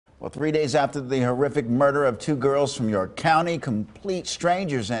Well, 3 days after the horrific murder of two girls from York County, complete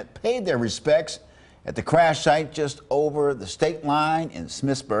strangers had paid their respects at the crash site just over the state line in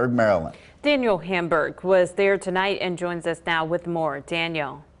Smithsburg, Maryland. Daniel Hamburg was there tonight and joins us now with more.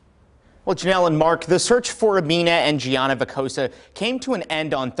 Daniel. Well, Janelle and Mark, the search for Amina and Gianna Vicosa came to an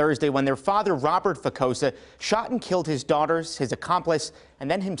end on Thursday when their father, Robert Vicosa, shot and killed his daughters, his accomplice, and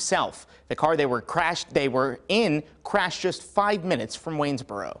then himself. The car they were in crashed just 5 minutes from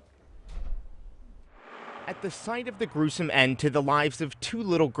Waynesboro. At the site of the gruesome end to the lives of two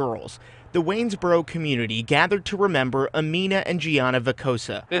little girls, the Waynesboro community gathered to remember Amina and Gianna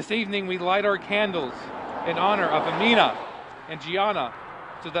Vicosa. This evening we light our candles in honor of Amina and Gianna,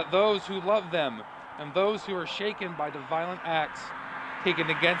 so that those who love them and those who are shaken by the violent acts taken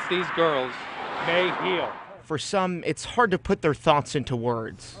against these girls may heal. For some, it's hard to put their thoughts into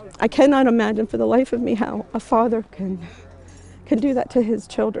words. I cannot imagine for the life of me how a father can do that to his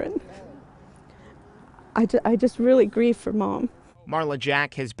children. I just really grieve for Mom. Marla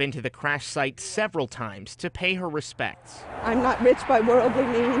Jack has been to the crash site several times to pay her respects. I'm not rich by worldly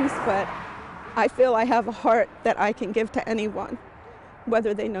means, but I feel I have a heart that I can give to anyone,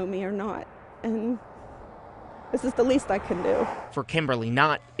 whether they know me or not. And this is the least I can do. For Kimberly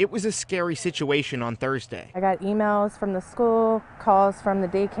Knott, it was a scary situation on Thursday. I got emails from the school, calls from the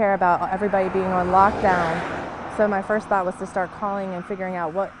daycare about everybody being on lockdown. So my first thought was to start calling and figuring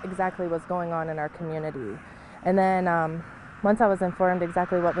out what exactly was going on in our community. And then once I was informed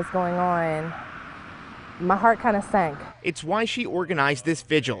exactly what was going on, my heart kind of sank. It's why she organized this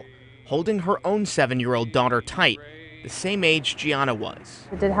vigil, holding her own 7-year-old daughter tight, the same age Gianna was.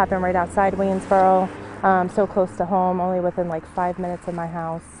 It did happen right outside Waynesboro, so close to home, only within like 5 minutes of my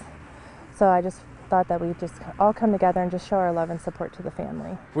house. So I just thought that we'd just all come together and just show our love and support to the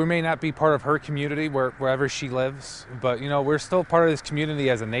family. We may not be part of her community wherever she lives, but you know, we're still part of this community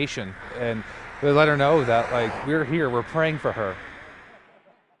as a nation, and we let her know that like we're here, we're praying for her.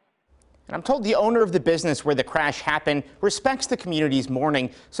 And I'm told the owner of the business where the crash happened respects the community's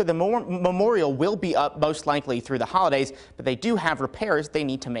mourning, so the memorial will be up most likely through the holidays, but they do have repairs they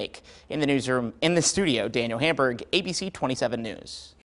need to make. In the newsroom, in the studio, Daniel Hamburg, ABC 27 News.